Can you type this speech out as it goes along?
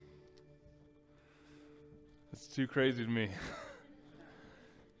It's too crazy to me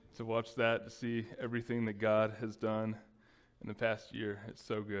to watch that, to see everything that God has done in the past year. It's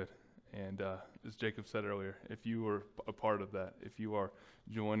so good. And as Jacob said earlier, if you were a part of that, if you are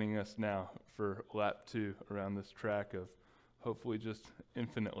joining us now for lap 2 around this track of hopefully just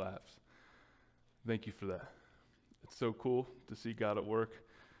infinite laps, thank you for that. It's so cool to see God at work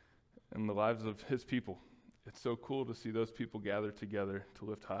in the lives of his people. It's so cool to see those people gather together to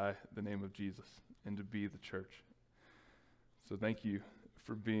lift high the name of Jesus and to be the church. So thank you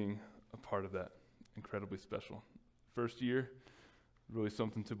for being a part of that. Incredibly special. First year, really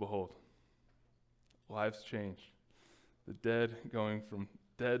something to behold. Lives change. The dead going from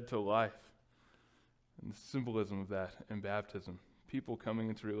dead to life. And the symbolism of that in baptism. People coming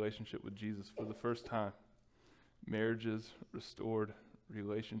into relationship with Jesus for the first time. Marriages restored,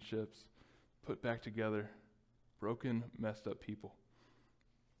 relationships put back together, broken, messed up people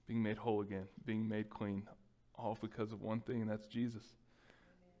being made whole again, being made clean, all because of one thing, and that's Jesus.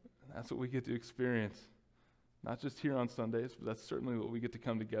 And that's what we get to experience, not just here on Sundays, but that's certainly what we get to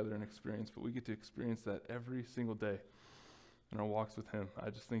come together and experience, but we get to experience that every single day in our walks with him. I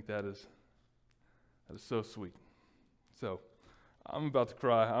just think that is so sweet. So, I'm about to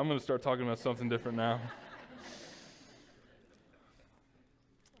cry. I'm going to start talking about something different now.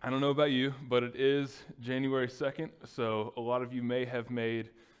 I don't know about you, but it is January 2nd, so a lot of you may have made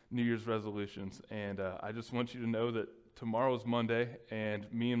New Year's resolutions, and I just want you to know that tomorrow is Monday, and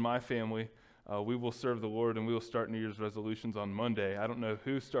me and my family, we will serve the Lord, and we will start New Year's resolutions on Monday. I don't know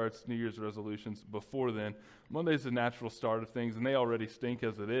who starts New Year's resolutions before then. Monday's the natural start of things, and they already stink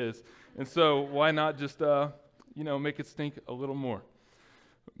as it is, and so why not just, make it stink a little more?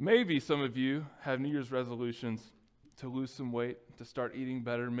 Maybe some of you have New Year's resolutions to lose some weight, to start eating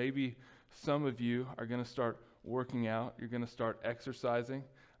better. Maybe some of you are going to start working out. You're going to start exercising.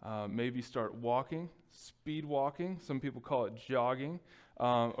 Maybe start walking, speed walking. Some people call it jogging,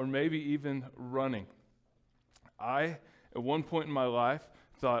 or maybe even running. I, at one point in my life,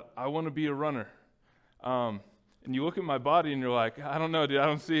 thought, I want to be a runner. And you look at my body and you're like, I don't know, dude, I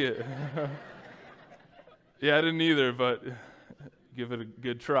don't see it. Yeah, I didn't either, but give it a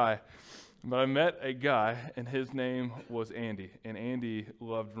good try. But I met a guy, and his name was Andy, and Andy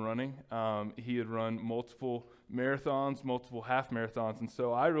loved running. He had run multiple marathons, multiple half marathons, and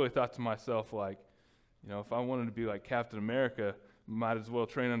so I really thought to myself, if I wanted to be like Captain America, might as well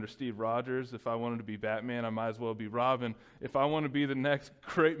train under Steve Rogers. If I wanted to be Batman, I might as well be Robin. If I want to be the next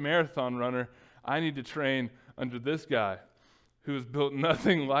great marathon runner, I need to train under this guy who is built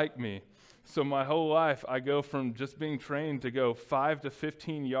nothing like me. So my whole life, I go from just being trained to go 5 to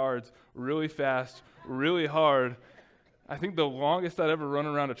 15 yards really fast, really hard. I think the longest I'd ever run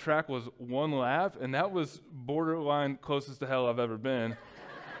around a track was 1 lap, and that was borderline closest to hell I've ever been.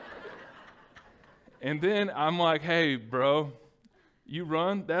 And then I'm like, hey, bro, you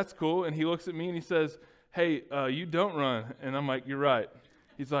run? That's cool. And he looks at me and he says, hey, you don't run. And I'm like, you're right.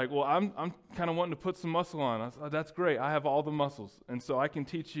 He's like, well, I'm kind of wanting to put some muscle on. I said, oh, that's great. I have all the muscles, and so I can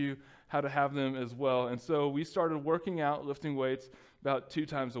teach you how to have them as well. And so we started working out, lifting weights about 2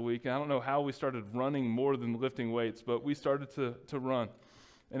 times a week. And I don't know how we started running more than lifting weights, but we started to run.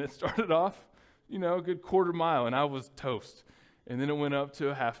 And it started off, a good quarter mile, and I was toast. And then it went up to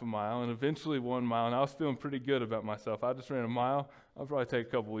a half a mile, and eventually 1 mile, and I was feeling pretty good about myself. I just ran a mile. I'll probably take a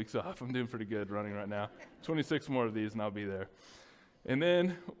couple weeks off. I'm doing pretty good running right now. 26 more of these, and I'll be there. And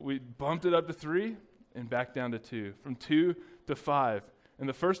then we bumped it up to 3 and back down to 2, from 2 to 5. And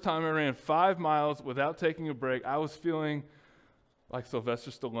the first time I ran 5 miles without taking a break, I was feeling like Sylvester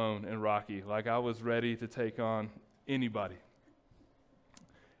Stallone in Rocky, like I was ready to take on anybody.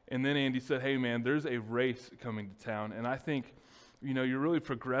 And then Andy said, hey man, there's a race coming to town, and I think, you're really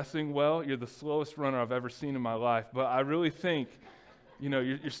progressing well. You're the slowest runner I've ever seen in my life, but I really think,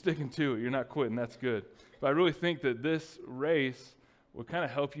 you're sticking to it. You're not quitting. That's good. But I really think that this race will kind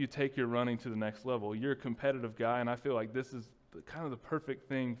of help you take your running to the next level. You're a competitive guy, and I feel like this is kind of the perfect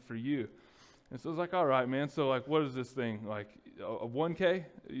thing for you. And so I was like, all right, man, so what is this thing? Like a 1K?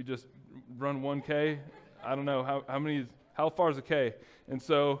 You just run 1K? I don't know, how far is a K? And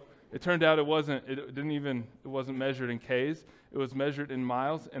so it turned out it wasn't measured in Ks. It was measured in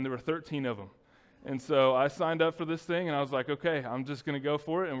miles, and there were 13 of them. And so I signed up for this thing, and I was like, okay, I'm just going to go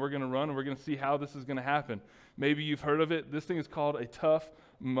for it, and we're going to run, and we're going to see how this is going to happen. Maybe you've heard of it. This thing is called a Tough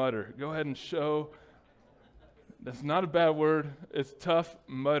Mudder. Go ahead and show. That's not a bad word. It's Tough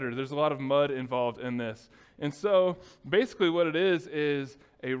Mudder. There's a lot of mud involved in this. And so basically what it is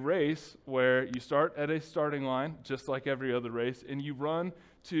a race where you start at a starting line, just like every other race, and you run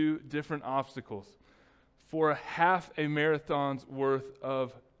to different obstacles for half a marathon's worth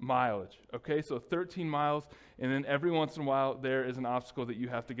of mileage. Okay, so 13 miles, and then every once in a while there is an obstacle that you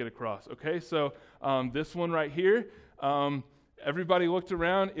have to get across. Okay, so this one right here, everybody looked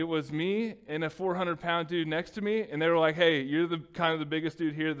around. It was me and a 400-pound dude next to me, and they were like, "Hey, you're the kind of the biggest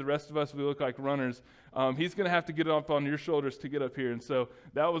dude here. The rest of us, we look like runners. He's going to have to get up on your shoulders to get up here." And so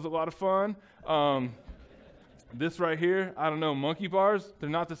that was a lot of fun. This right here, I don't know, monkey bars, they're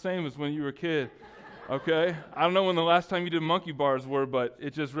not the same as when you were a kid. Okay? I don't know when the last time you did monkey bars were, but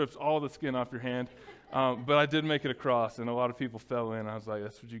it just rips all the skin off your hand. But I did make it across, and a lot of people fell in. I was like,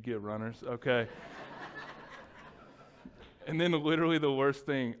 that's what you get, runners. Okay. And then literally the worst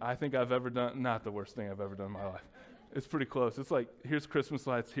thing I think I've ever done, not the worst thing I've ever done in my life. It's pretty close. It's like, here's Christmas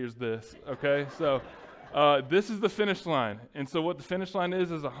lights, here's this. Okay? So this is the finish line. And so what the finish line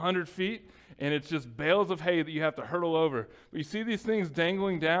is 100 feet, and it's just bales of hay that you have to hurdle over. But you see these things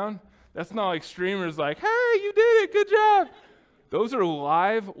dangling down? That's not like streamers like, "Hey, you did it, good job." Those are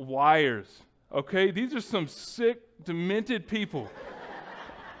live wires, okay? These are some sick, demented people.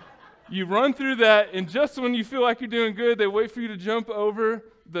 You run through that, and just when you feel like you're doing good, they wait for you to jump over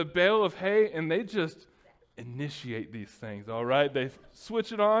the bale of hay, and they just initiate these things, all right? They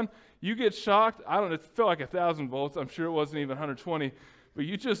switch it on. You get shocked. I don't know, it felt like 1,000 volts. I'm sure it wasn't even 120. But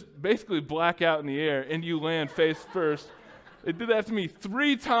you just basically black out in the air, and you land face first. They did that to me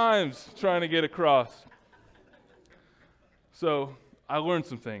 3 times trying to get across. So I learned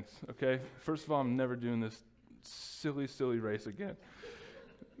some things, okay? First of all, I'm never doing this silly race again.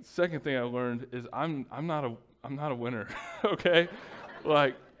 Second thing I learned is I'm not a winner, okay?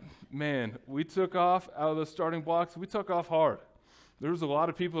 Like, man, we took off out of the starting blocks. We took off hard. There was a lot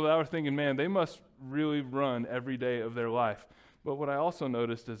of people that were thinking, man, they must really run every day of their life. But what I also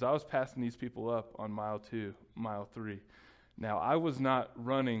noticed is I was passing these people up on mile 2, mile 3. Now, I was not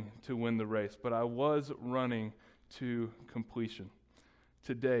running to win the race, but I was running to completion.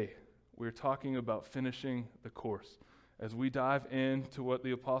 Today, we're talking about finishing the course. As we dive into what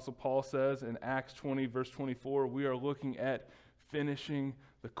the Apostle Paul says in Acts 20, verse 24, we are looking at finishing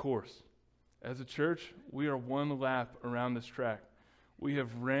the course. As a church, we are one lap around this track. We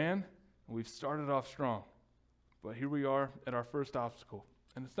have ran, and we've started off strong. But here we are at our first obstacle.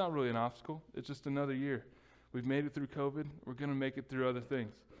 And it's not really an obstacle. It's just another year. We've made it through COVID. We're going to make it through other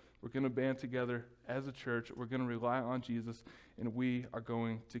things. We're going to band together as a church. We're going to rely on Jesus. And we are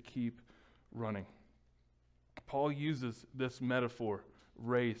going to keep running. Paul uses this metaphor,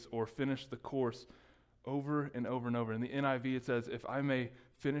 race, or finish the course, over and over and over. In the NIV, it says, if I may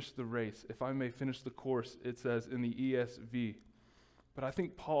finish the race, if I may finish the course, it says in the ESV. But I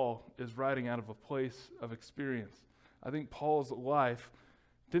think Paul is writing out of a place of experience. I think Paul's life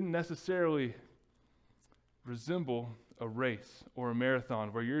didn't necessarily resemble a race or a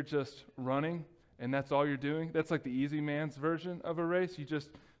marathon where you're just running and that's all you're doing. That's like the easy man's version of a race. You just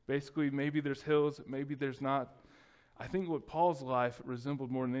basically, maybe there's hills, maybe there's not. I think what Paul's life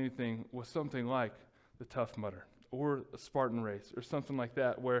resembled more than anything was something like the Tough Mudder or a Spartan race or something like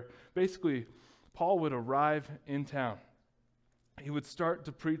that, where basically Paul would arrive in town. He would start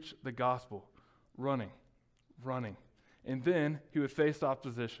to preach the gospel, running. And then he would face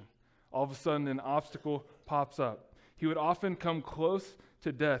opposition. All of a sudden, an obstacle pops up. He would often come close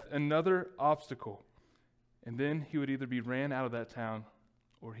to death, another obstacle. And then he would either be ran out of that town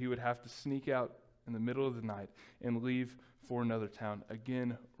or he would have to sneak out in the middle of the night and leave for another town,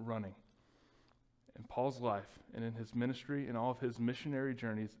 again running. In Paul's life and in his ministry and all of his missionary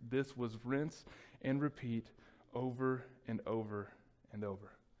journeys, this was rinse and repeat over and over and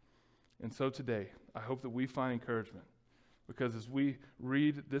over. And so today, I hope that we find encouragement. Because as we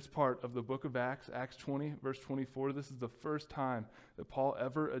read this part of the book of Acts, Acts 20, verse 24, this is the first time that Paul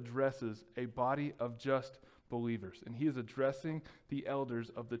ever addresses a body of just believers. And he is addressing the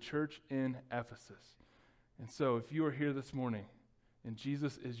elders of the church in Ephesus. And so if you are here this morning and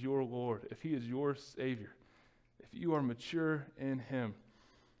Jesus is your Lord, if he is your Savior, if you are mature in him,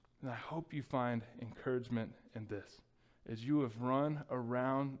 then I hope you find encouragement in this. As you have run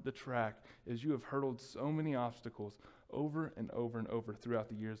around the track, as you have hurdled so many obstacles over and over and over throughout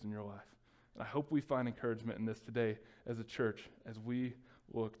the years in your life. And I hope we find encouragement in this today as a church as we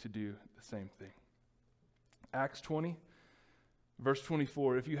look to do the same thing. Acts 20, verse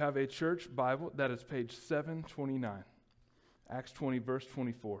 24. If you have a church Bible, that is page 729. Acts 20, verse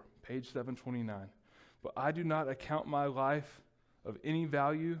 24, page 729. But I do not account my life of any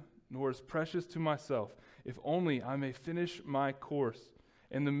value, nor as precious to myself, if only I may finish my course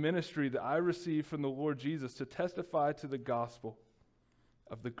and the ministry that I received from the Lord Jesus to testify to the gospel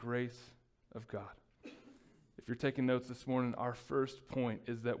of the grace of God. If you're taking notes this morning, our first point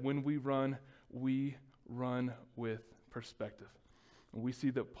is that when we run with perspective. And we see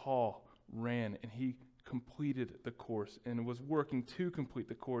that Paul ran and he completed the course and was working to complete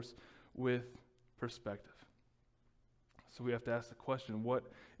the course with perspective. So we have to ask the question, what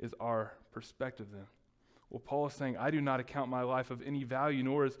is our perspective then? Well, Paul is saying, I do not account my life of any value,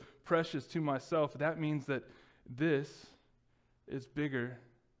 nor as precious to myself. That means that this is bigger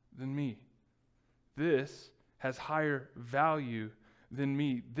than me. This has higher value than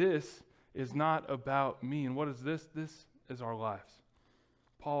me. This is not about me. And what is this? This is our lives.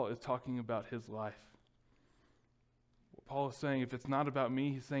 Paul is talking about his life. What Paul is saying, if it's not about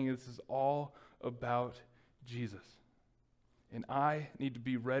me, he's saying this is all about Jesus. And I need to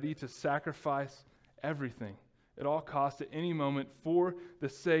be ready to sacrifice everything at all costs at any moment for the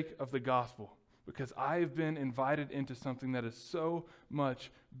sake of the gospel, because I have been invited into something that is so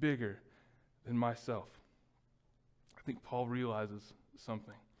much bigger than myself. I think Paul realizes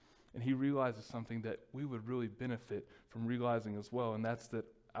something, and he realizes something that we would really benefit from realizing as well, and that's that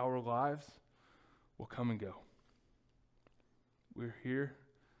our lives will come and go. We're here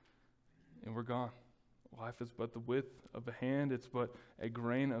and we're gone. Life is but the width of a hand. It's but a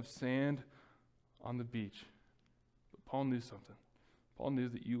grain of sand on the beach. But Paul knew something. Paul knew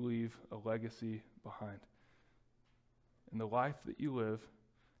that you leave a legacy behind. And the life that you live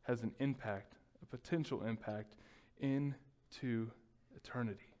has an impact, a potential impact into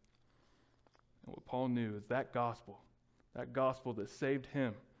eternity. And what Paul knew is that gospel that saved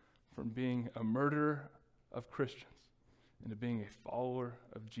him from being a murderer of Christians into being a follower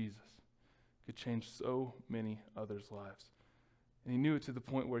of Jesus, could change so many others' lives. And he knew it to the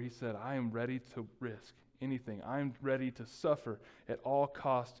point where he said, I am ready to risk anything. I am ready to suffer at all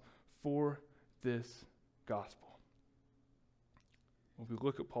costs for this gospel. When we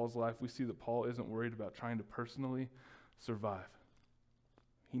look at Paul's life, we see that Paul isn't worried about trying to personally survive.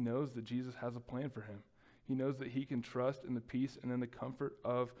 He knows that Jesus has a plan for him. He knows that he can trust in the peace and in the comfort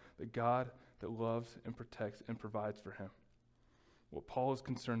of the God that loves and protects and provides for him. What Paul is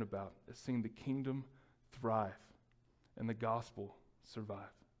concerned about is seeing the kingdom thrive and the gospel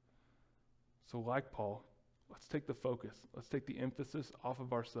survive. So like Paul, let's take the focus. Let's take the emphasis off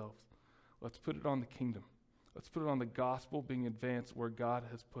of ourselves. Let's put it on the kingdom. Let's put it on the gospel being advanced where God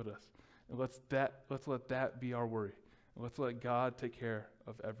has put us. And let's let that be our worry. And let's let God take care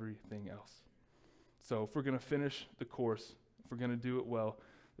of everything else. So if we're going to finish the course, if we're going to do it well,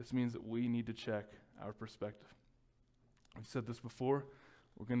 this means that we need to check our perspective. I've said this before.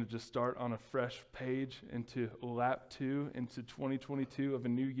 We're going to just start on a fresh page into lap 2, into 2022 of a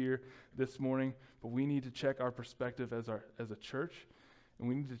new year this morning. But we need to check our perspective as a church, and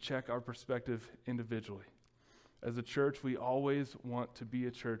we need to check our perspective individually. As a church, we always want to be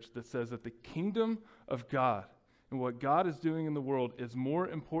a church that says that the kingdom of God and what God is doing in the world is more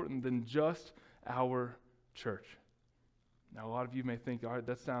important than just our church. Now, a lot of you may think, all right,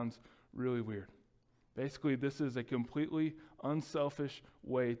 that sounds really weird. Basically, this is a completely unselfish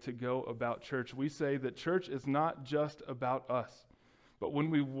way to go about church. We say that church is not just about us. But when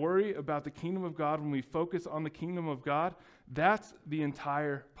we worry about the kingdom of God, when we focus on the kingdom of God, that's the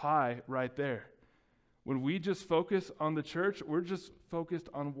entire pie right there. When we just focus on the church, we're just focused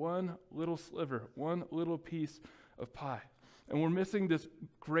on one little sliver, one little piece of pie. And we're missing this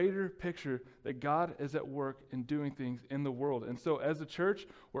greater picture that God is at work in doing things in the world. And so as a church,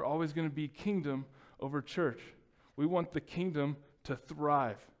 we're always going to be kingdom over church. We want the kingdom to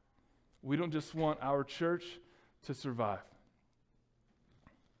thrive. We don't just want our church to survive.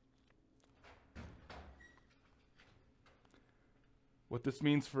 What this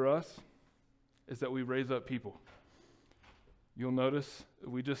means for us is that we raise up people. You'll notice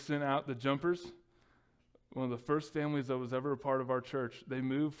we just sent out the jumpers. One of the first families that was ever a part of our church, they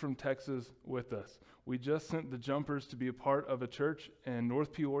moved from Texas with us. We just sent the jumpers to be a part of a church in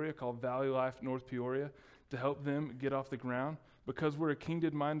North Peoria called Valley Life North Peoria to help them get off the ground because we're a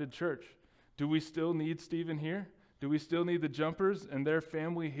kingdom-minded church. Do we still need Stephen here? Do we still need the jumpers and their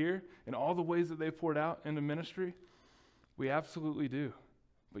family here and all the ways that they poured out into ministry? We absolutely do.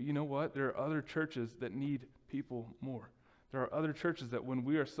 But you know what? There are other churches that need people more. There are other churches that when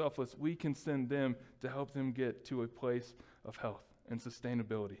we are selfless, we can send them to help them get to a place of health and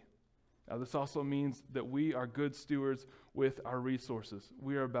sustainability. Now, this also means that we are good stewards with our resources.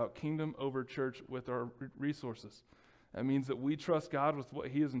 We are about kingdom over church with our resources. That means that we trust God with what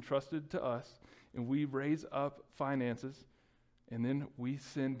He has entrusted to us, and we raise up finances, and then we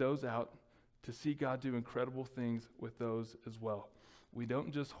send those out to see God do incredible things with those as well. We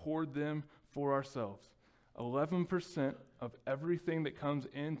don't just hoard them for ourselves. 11% of everything that comes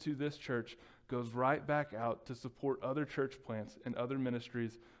into this church goes right back out to support other church plants and other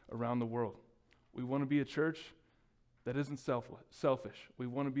ministries around the world. We want to be a church that isn't selfish. We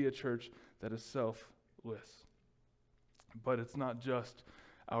want to be a church that is selfless. But it's not just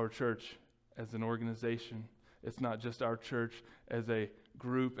our church as an organization. It's not just our church as a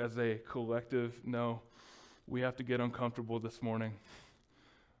group, as a collective. No, we have to get uncomfortable this morning.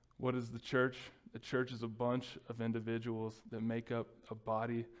 What is the church? The church is a bunch of individuals that make up a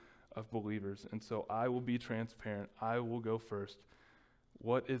body of believers. And so I will be transparent. I will go first.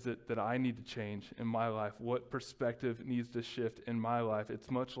 What is it that I need to change in my life? What perspective needs to shift in my life?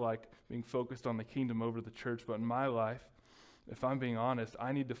 It's much like being focused on the kingdom over the church, but in my life, if I'm being honest,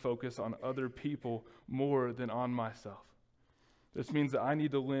 I need to focus on other people more than on myself. This means that I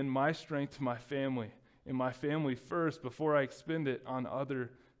need to lend my strength to my family, and my family first before I expend it on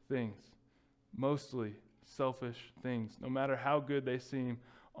other things, mostly selfish things, no matter how good they seem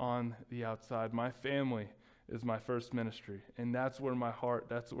on the outside. My family is my first ministry, and that's where my heart,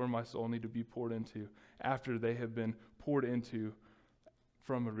 that's where my soul need to be poured into after they have been poured into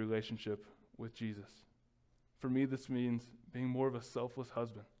from a relationship with Jesus. For me, this means being more of a selfless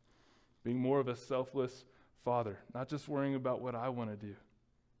husband, being more of a selfless father, not just worrying about what I want to do.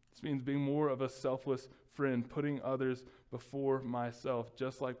 This means being more of a selfless friend, putting others before myself.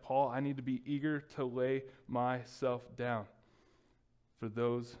 Just like Paul, I need to be eager to lay myself down for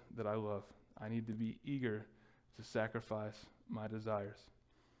those that I love. I need to be eager to sacrifice my desires.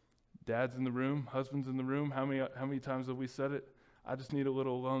 Dads in the room, husbands in the room, how many times have we said it? I just need a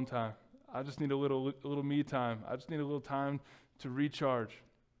little alone time. I just need a little me time. I just need a little time to recharge.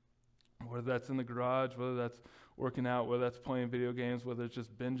 Whether that's in the garage, whether that's working out, whether that's playing video games, whether it's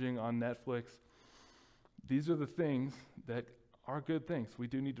just binging on Netflix. These are the things that are good things. We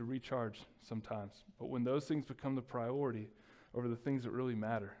do need to recharge sometimes. But when those things become the priority over the things that really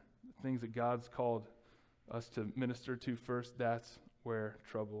matter, the things that God's called us to minister to first, that's where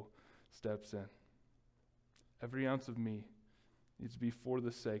trouble steps in. Every ounce of me needs to be for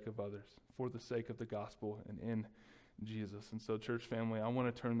the sake of others, for the sake of the gospel and in Jesus. And so, church family, I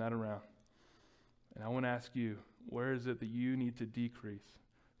want to turn that around. And I want to ask you, where is it that you need to decrease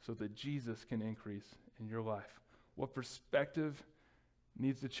so that Jesus can increase in your life? What perspective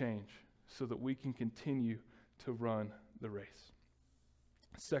needs to change so that we can continue to run the race?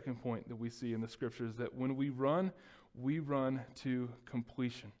 Second point that we see in the scripture is that when we run to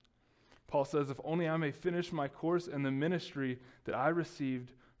completion. Paul says, if only I may finish my course in the ministry that I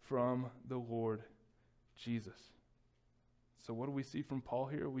received from the Lord Jesus. So what do we see from Paul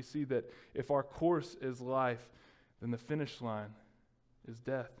here? We see that if our course is life, then the finish line is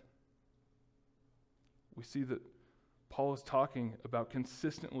death. We see that Paul is talking about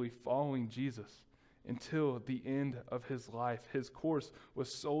consistently following Jesus until the end of his life. His course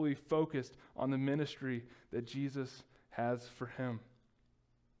was solely focused on the ministry that Jesus has for him.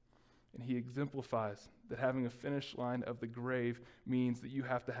 And he exemplifies that having a finish line of the grave means that you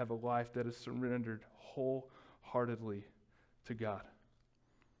have to have a life that is surrendered wholeheartedly to God.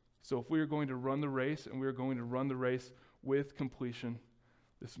 So if we are going to run the race, and we are going to run the race with completion,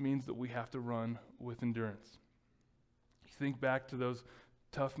 this means that we have to run with endurance. You think back to those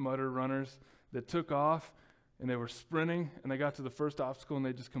Tough Mudder runners that took off and they were sprinting and they got to the first obstacle and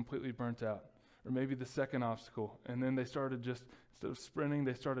they just completely burnt out. Or maybe the second obstacle, and then they started just, instead of sprinting,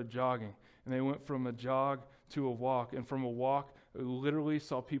 they started jogging. And they went from a jog to a walk, and from a walk, they literally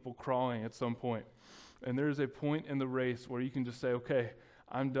saw people crawling at some point. And there is a point in the race where you can just say, okay,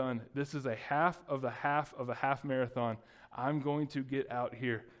 I'm done. This is a half of a half marathon. I'm going to get out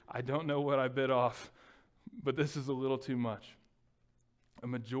here. I don't know what I bit off, but this is a little too much. A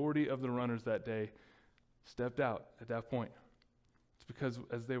majority of the runners that day stepped out at that point. It's because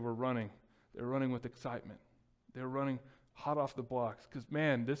as they were running with excitement. They were running hot off the blocks because,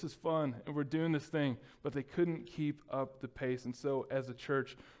 man, this is fun and we're doing this thing, but they couldn't keep up the pace. And so as a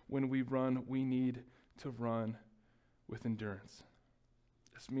church, when we run, we need to run with endurance.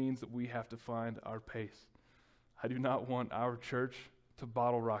 This means that we have to find our pace. I do not want our church to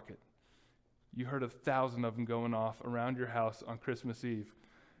bottle rocket. You heard 1,000 of them going off around your house on Christmas Eve.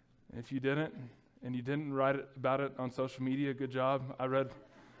 And if you didn't, and you didn't write about it on social media, good job. I read...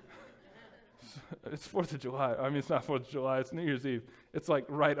 It's 4th of July. I mean, it's not 4th of July. It's New Year's Eve. It's like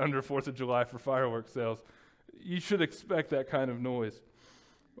right under 4th of July for fireworks sales. You should expect that kind of noise.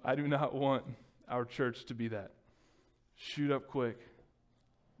 I do not want our church to be that. Shoot up quick.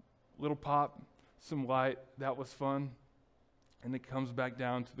 Little pop, some light. That was fun. And it comes back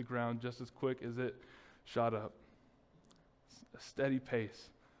down to the ground just as quick as it shot up. A steady pace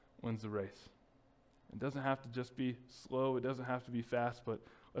wins the race. It doesn't have to just be slow. It doesn't have to be fast, but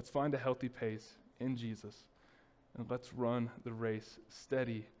let's find a healthy pace in Jesus, and let's run the race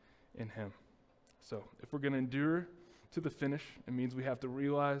steady in Him. So if we're going to endure to the finish. It means we have to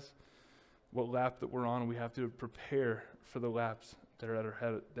realize what lap that we're on, and we have to prepare for the laps that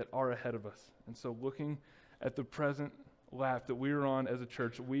are ahead of us. And so looking at the present lap that we are on as a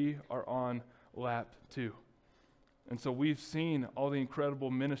church, we are on lap 2. And so we've seen all the incredible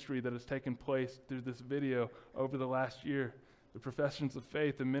ministry that has taken place through this video over the last year. The professions of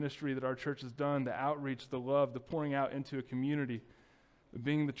faith, the ministry that our church has done, the outreach, the love, the pouring out into a community, the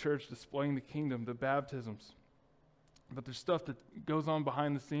being the church, displaying the kingdom, the baptisms. But there's stuff that goes on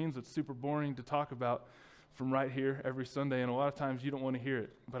behind the scenes that's super boring to talk about from right here every Sunday, and a lot of times you don't want to hear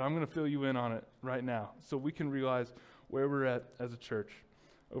it. But I'm going to fill you in on it right now so we can realize where we're at as a church.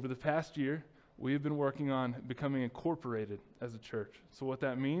 Over the past year, we have been working on becoming incorporated as a church. So what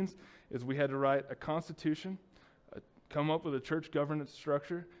that means is we had to write a constitution, come up with a church governance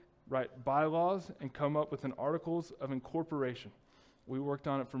structure, write bylaws, and come up with an articles of incorporation. We worked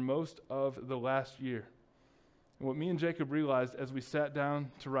on it for most of the last year. And what me and Jacob realized as we sat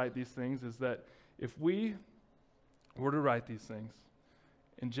down to write these things is that if we were to write these things,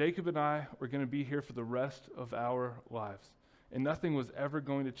 and Jacob and I were going to be here for the rest of our lives, and nothing was ever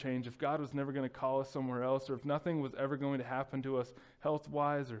going to change, if God was never going to call us somewhere else, or if nothing was ever going to happen to us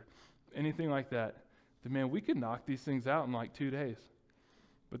health-wise or anything like that, then man, we could knock these things out in like 2 days.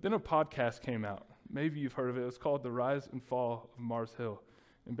 But then a podcast came out. Maybe you've heard of it. It was called The Rise and Fall of Mars Hill.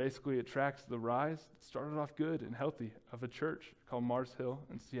 And basically it tracks the rise that started off good and healthy of a church called Mars Hill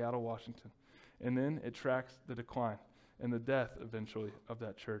in Seattle, Washington. And then it tracks the decline and the death eventually of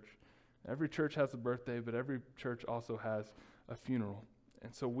that church. Every church has a birthday, but every church also has a funeral.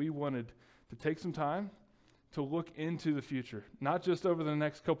 And so we wanted to take some time to look into the future, not just over the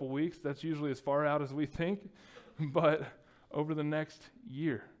next couple weeks, that's usually as far out as we think, but over the next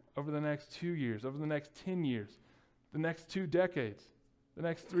year, over the next 2 years, over the next 10 years, the next 2 decades, the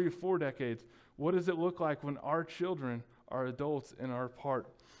next 3 or 4 decades. What does it look like when our children are adults and are part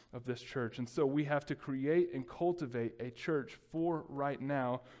of this church? And so we have to create and cultivate a church for right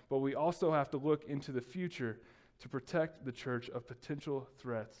now, but we also have to look into the future to protect the church of potential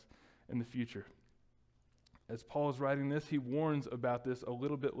threats in the future. As Paul is writing this, he warns about this a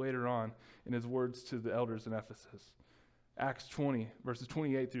little bit later on in his words to the elders in Ephesus. Acts 20, verses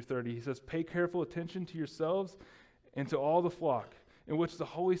 28 through 30, he says, "Pay careful attention to yourselves and to all the flock, in which the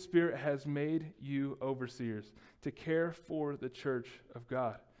Holy Spirit has made you overseers, to care for the church of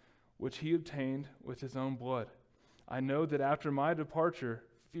God, which he obtained with his own blood. I know that after my departure,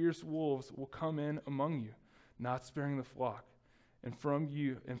 fierce wolves will come in among you, not sparing the flock. And from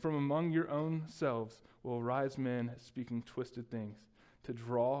among your own selves will arise men speaking twisted things to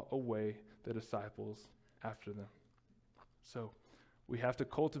draw away the disciples after them." So we have to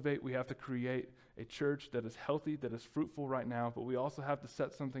cultivate, we have to create a church that is healthy, that is fruitful right now, but we also have to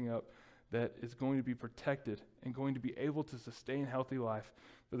set something up that is going to be protected and going to be able to sustain healthy life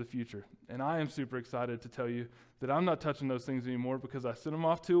for the future. And I am super excited to tell you that I'm not touching those things anymore because I sent them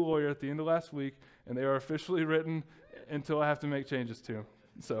off to a lawyer at the end of last week, and they are officially written until I have to make changes to them.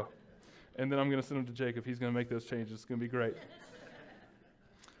 So, and then I'm going to send them to Jacob. He's going to make those changes. It's going to be great.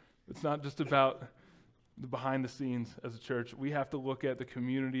 It's not just about the behind the scenes as a church. We have to look at the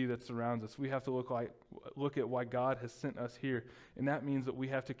community that surrounds us. We have to look at why God has sent us here. And that means that we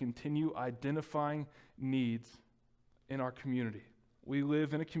have to continue identifying needs in our community. We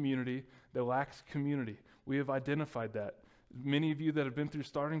live in a community that lacks community. We have identified that. Many of you that have been through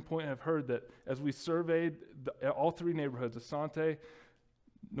Starting Point have heard that as we surveyed all 3 neighborhoods, Asante,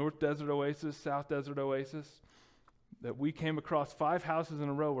 North Desert Oasis, South Desert Oasis, that we came across 5 houses in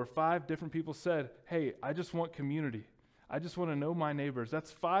a row where 5 different people said, "Hey, I just want community. I just want to know my neighbors."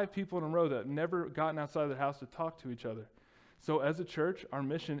 That's 5 people in a row that have never gotten outside of their house to talk to each other. So as a church, our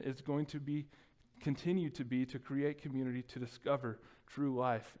mission is going to continue to be to create community, to discover true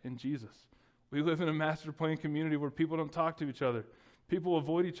life in Jesus. We live in a master plan community where people don't talk to each other. People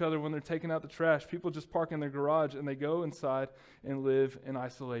avoid each other when they're taking out the trash. People just park in their garage and they go inside and live in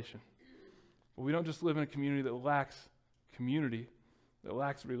isolation. But we don't just live in a community that lacks community, that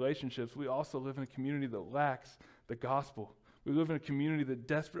lacks relationships. We also live in a community that lacks the gospel. We live in a community that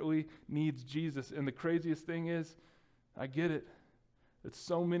desperately needs Jesus. And the craziest thing is, I get it, that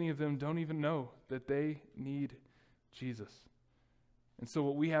so many of them don't even know that they need Jesus. And so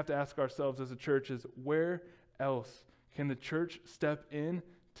what we have to ask ourselves as a church is, where else can the church step in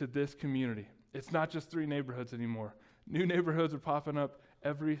to this community? It's not just 3 neighborhoods anymore. New neighborhoods are popping up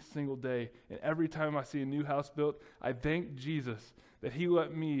every single day. And every time I see a new house built, I thank Jesus that he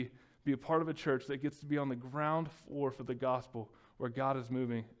let me be a part of a church that gets to be on the ground floor for the gospel where God is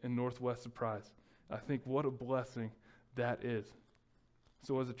moving in Northwest Surprise. I think what a blessing that is.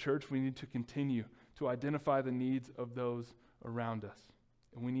 So as a church, we need to continue to identify the needs of those around us.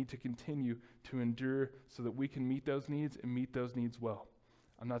 And we need to continue to endure so that we can meet those needs and meet those needs well.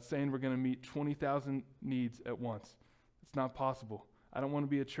 I'm not saying we're going to meet 20,000 needs at once. It's not possible. I don't want to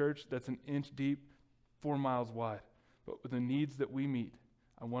be a church that's an inch deep, 4 miles wide. But with the needs that we meet,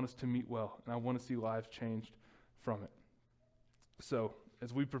 I want us to meet well, and I want to see lives changed from it. So,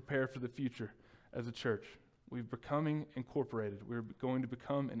 as we prepare for the future as a church, we're becoming incorporated. We're going to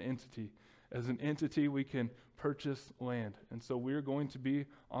become an entity. As an entity, we can purchase land. And so we're going to be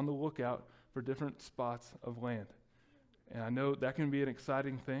on the lookout for different spots of land. And I know that can be an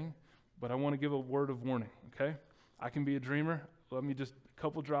exciting thing, but I want to give a word of warning, okay? I can be a dreamer. Let me just, a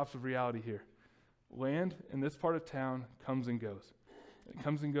couple drops of reality here. Land in this part of town comes and goes. It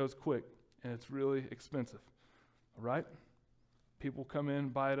comes and goes quick, and it's really expensive, all right? People come in,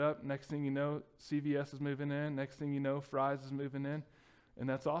 buy it up. Next thing you know, CVS is moving in. Next thing you know, Fry's is moving in. And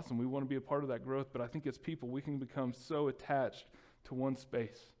that's awesome. We want to be a part of that growth, but I think as people, we can become so attached to one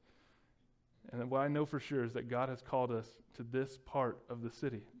space. And what I know for sure is that God has called us to this part of the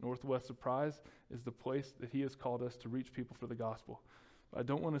city. Northwest Surprise is the place that he has called us to reach people for the gospel. But I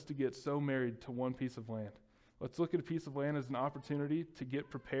don't want us to get so married to one piece of land. Let's look at a piece of land as an opportunity to get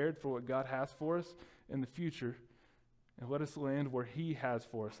prepared for what God has for us in the future. And let us land where he has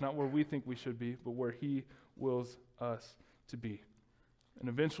for us, not where we think we should be, but where he wills us to be. And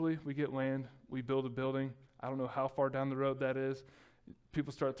eventually we get land, we build a building. I don't know how far down the road that is.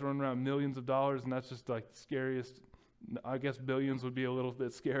 People start throwing around millions of dollars, and that's just like the scariest. I guess billions would be a little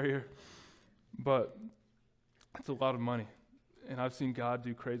bit scarier, but it's a lot of money. And I've seen God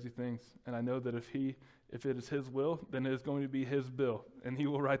do crazy things. And I know that if it is his will, then it is going to be his bill, and he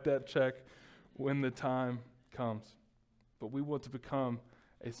will write that check when the time comes. But we want to become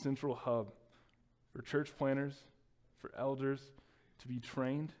a central hub for church planners, for elders, to be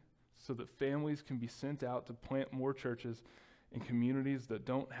trained so that families can be sent out to plant more churches in communities that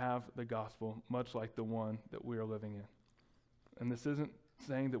don't have the gospel, much like the one that we are living in. And this isn't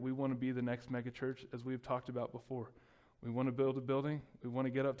saying that we want to be the next megachurch, as we've talked about before. We want to build a building, we want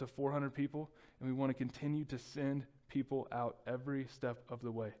to get up to 400 people, and we want to continue to send people out every step of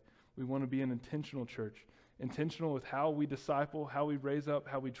the way. We want to be an intentional church, intentional with how we disciple, how we raise up,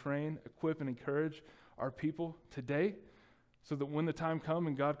 how we train, equip, and encourage our people today, so that when the time comes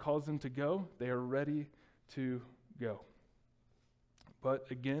and God calls them to go, they are ready to go. But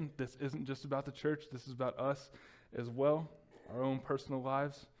again, this isn't just about the church. This is about us as well, our own personal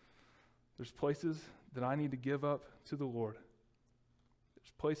lives. There's places that I need to give up to the Lord.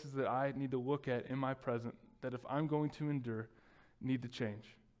 There's places that I need to look at in my present that if I'm going to endure, need to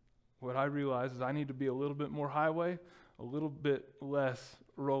change. What I realize is I need to be a little bit more highway, a little bit less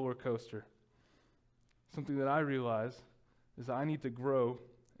roller coaster. Something that I realize is I need to grow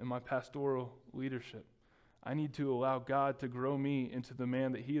in my pastoral leadership. I need to allow God to grow me into the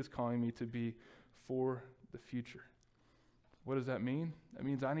man that he is calling me to be for the future. What does that mean? That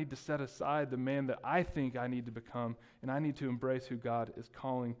means I need to set aside the man that I think I need to become, and I need to embrace who God is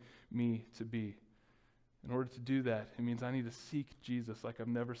calling me to be. In order to do that, it means I need to seek Jesus like I've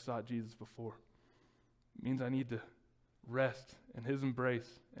never sought Jesus before. It means I need to rest in his embrace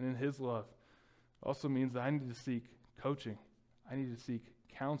and in his love. It also means that I need to seek coaching. I need to seek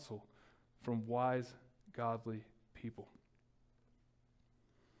counsel from wise, godly people.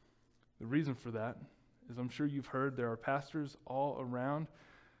 The reason for that is I'm sure you've heard there are pastors all around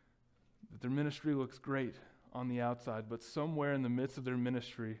that their ministry looks great on the outside, but somewhere in the midst of their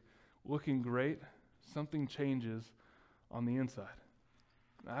ministry, looking great, something changes on the inside.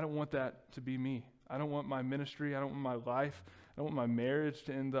 I don't want that to be me. I don't want my ministry, I don't want my life, I don't want my marriage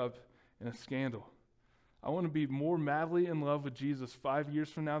to end up in a scandal. I want to be more madly in love with Jesus 5 years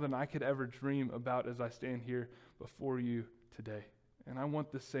from now than I could ever dream about as I stand here before you today. And I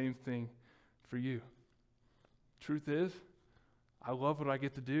want the same thing for you. Truth is, I love what I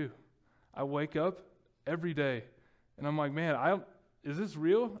get to do. I wake up every day and I'm like, man, is this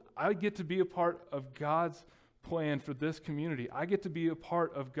real? I get to be a part of God's plan for this community. I get to be a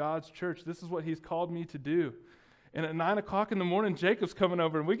part of God's church. This is what he's called me to do. And at 9 o'clock in the morning, Jacob's coming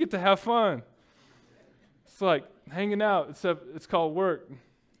over and we get to have fun. It's like hanging out, except it's called work.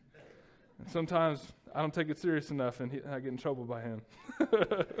 And sometimes I don't take it serious enough and I get in trouble by him.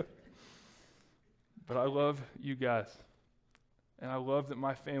 But I love you guys. And I love that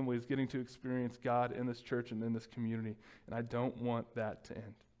my family is getting to experience God in this church and in this community. And I don't want that to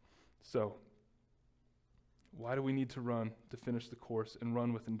end. So, why do we need to run to finish the course and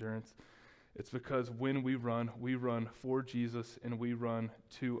run with endurance? It's because when we run for Jesus and we run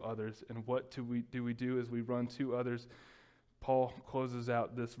to others. And what do we do as we run to others? Paul closes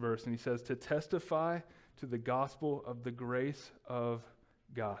out this verse and he says, to testify to the gospel of the grace of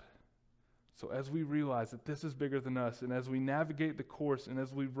God. So as we realize that this is bigger than us, and as we navigate the course, and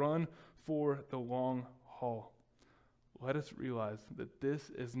as we run for the long haul, let us realize that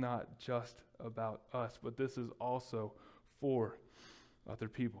this is not just about us, but this is also for other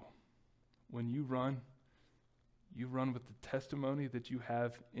people. When you run with the testimony that you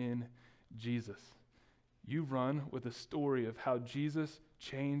have in Jesus. You run with a story of how Jesus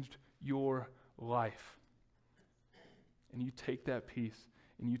changed your life. And you take that peace,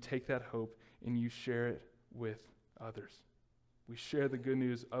 and you take that hope, and you share it with others. We share the good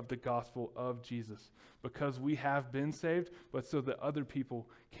news of the gospel of Jesus because we have been saved, but so that other people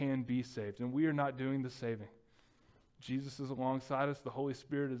can be saved. And we are not doing the saving. Jesus is alongside us, the Holy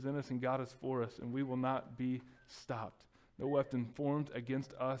Spirit is in us, and God is for us, and we will not be stopped. No weapon formed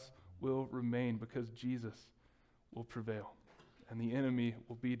against us will remain because Jesus will prevail, and the enemy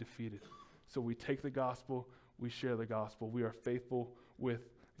will be defeated. So we take the gospel, we share the gospel. We are faithful with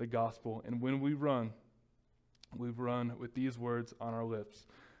the gospel. And when we run with these words on our lips.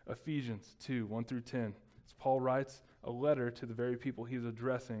 Ephesians 2, 1 through 10. As Paul writes a letter to the very people he's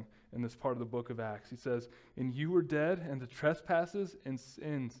addressing in this part of the book of Acts. He says, and you were dead in the trespasses and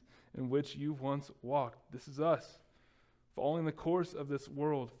sins in which you once walked. This is us. Following the course of this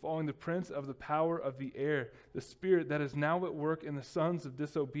world, following the prince of the power of the air, the spirit that is now at work in the sons of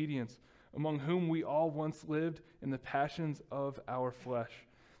disobedience, among whom we all once lived in the passions of our flesh,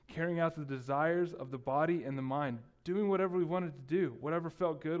 carrying out the desires of the body and the mind, doing whatever we wanted to do, whatever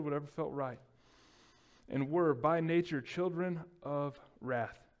felt good, whatever felt right, and were by nature children of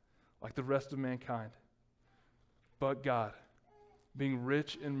wrath, like the rest of mankind. But God, being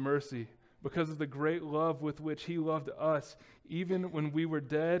rich in mercy, because of the great love with which he loved us, even when we were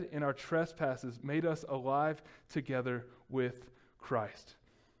dead in our trespasses, made us alive together with Christ.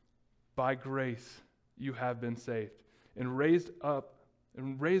 By grace you have been saved, and raised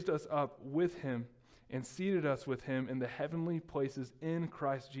us up with him, and seated us with him in the heavenly places in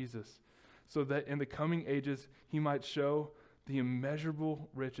Christ Jesus, so that in the coming ages he might show the immeasurable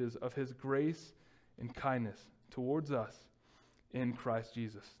riches of his grace and kindness towards us in Christ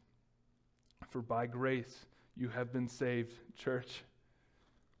Jesus. For by grace you have been saved, church,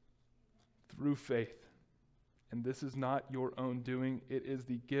 through faith. And this is not your own doing, it is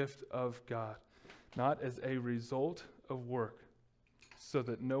the gift of God, not as a result of work, so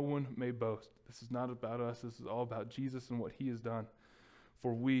that no one may boast. This is not about us, this is all about Jesus and what he has done.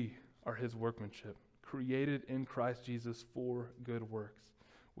 For we are his workmanship, created in Christ Jesus for good works,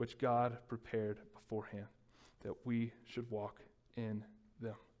 which God prepared beforehand, that we should walk in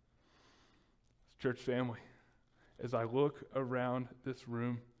them. Church family, as I look around this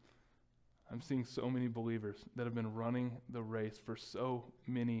room, I'm seeing so many believers that have been running the race for so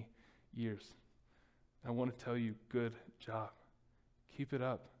many years. I want to tell you, good job. Keep it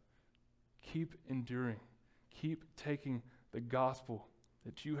up. Keep enduring. Keep taking the gospel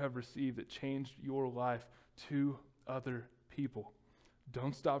that you have received that changed your life to other people.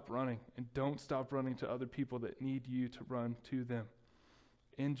 Don't stop running, and don't stop running to other people that need you to run to them.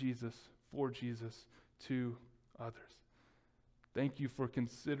 In Jesus, for Jesus, to others. Thank you for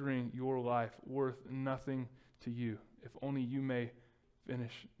considering your life worth nothing to you, if only you may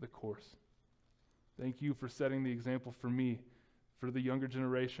finish the course. Thank you for setting the example for me, for the younger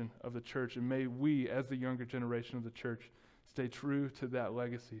generation of the church, and may we, as the younger generation of the church, stay true to that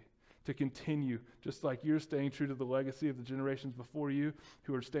legacy, to continue, just like you're staying true to the legacy of the generations before you,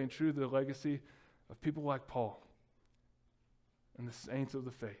 who are staying true to the legacy of people like Paul and the saints of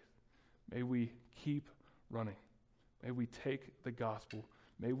the faith. May we keep running. May we take the gospel.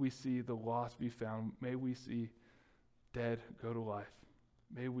 May we see the lost be found. May we see dead go to life.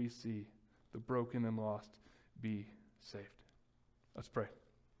 May we see the broken and lost be saved. Let's pray.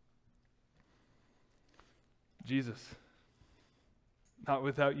 Jesus, not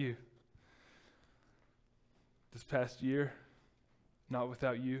without you. This past year, not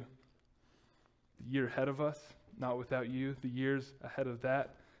without you. The year ahead of us, not without you. The years ahead of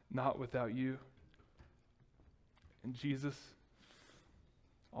that, not without you. And Jesus,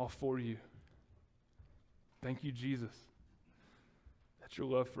 all for you. Thank you, Jesus, that your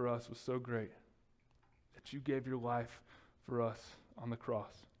love for us was so great, that you gave your life for us on the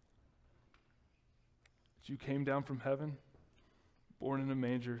cross. That you came down from heaven, born in a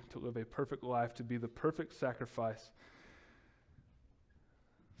manger, to live a perfect life, to be the perfect sacrifice,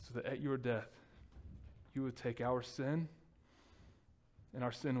 so that at your death, you would take our sin, and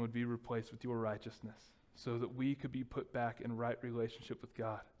our sin would be replaced with your righteousness, so that we could be put back in right relationship with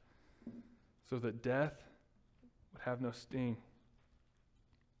God, so that death would have no sting,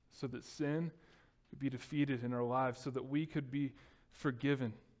 so that sin would be defeated in our lives, so that we could be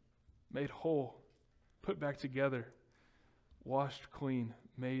forgiven, made whole, put back together, washed clean,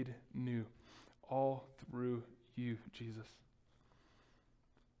 made new, all through you, Jesus.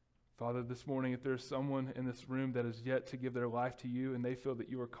 Father, this morning, if there's someone in this room that is yet to give their life to you and they feel that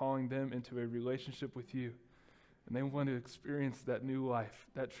you are calling them into a relationship with you, and they want to experience that new life,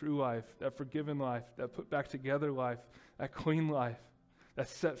 that true life, that forgiven life, that put back together life, that clean life, that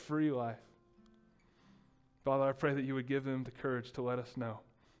set free life, Father, I pray that you would give them the courage to let us know,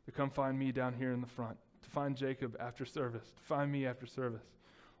 to come find me down here in the front, to find Jacob after service, to find me after service,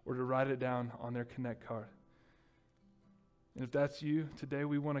 or to write it down on their Connect card. And if that's you, today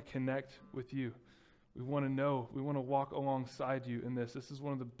we want to connect with you. We want to know, we want to walk alongside you in this. This is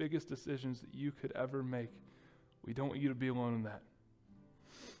one of the biggest decisions that you could ever make. We don't want you to be alone in that.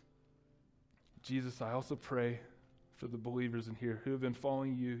 Jesus, I also pray for the believers in here who have been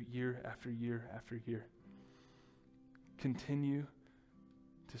following you year after year after year. Continue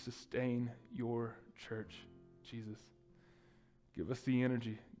to sustain your church, Jesus. Give us the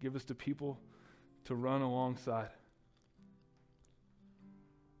energy. Give us the people to run alongside.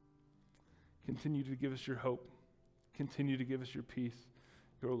 Continue to give us your hope. Continue to give us your peace,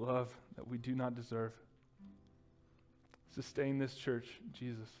 your love that we do not deserve. Sustain this church,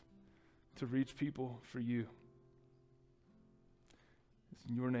 Jesus, to reach people for you. It's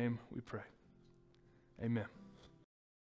in your name we pray. Amen.